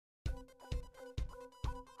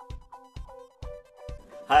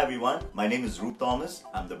Hi everyone, my name is Roop.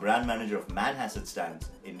 I'm the brand manager of Manhasset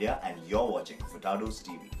Stands India and you're watching Furtados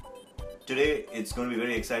TV. Today it's going to be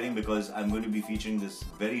very exciting because I'm going to be featuring this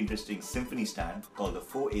very interesting Symphony stand called the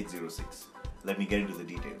 4806. Let me get into the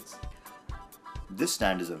details. This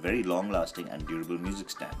stand is a very long-lasting and durable music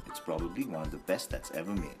stand. It's probably one of the best that's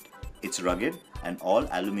ever made. It's rugged, an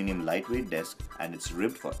all-aluminium lightweight desk, and it's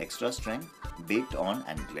ribbed for extra strength, baked on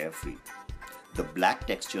and glare-free. The black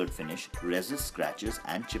textured finish resists scratches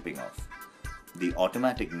and chipping off. The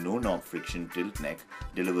automatic no-knob friction tilt neck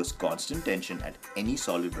delivers constant tension at any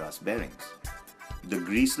solid brass bearings. The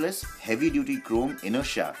greaseless, heavy-duty chrome inner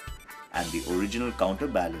shaft and the original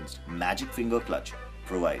counterbalanced magic finger clutch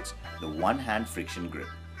provides the one-hand friction grip.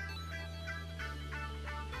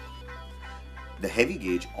 The heavy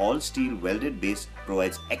gauge all-steel welded base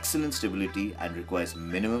provides excellent stability and requires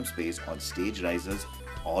minimum space on stage risers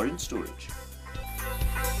or in storage.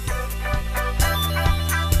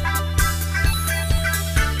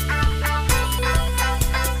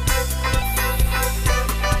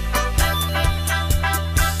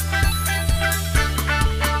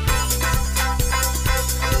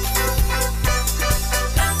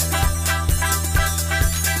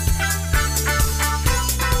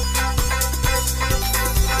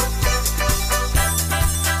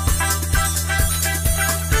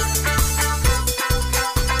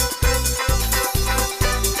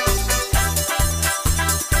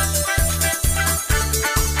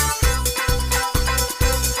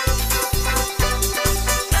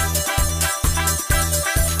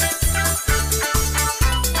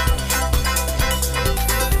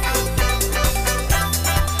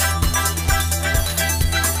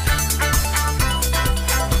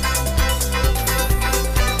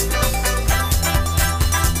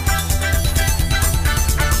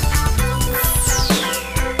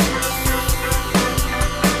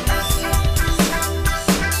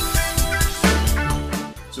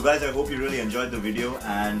 So guys, I hope you really enjoyed the video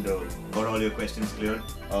and got all your questions cleared.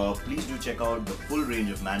 Please do check out the full range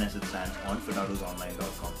of Manhasset stands on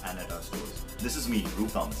furtadosonline.com and at our stores. This is me, Roop,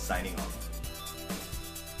 signing off.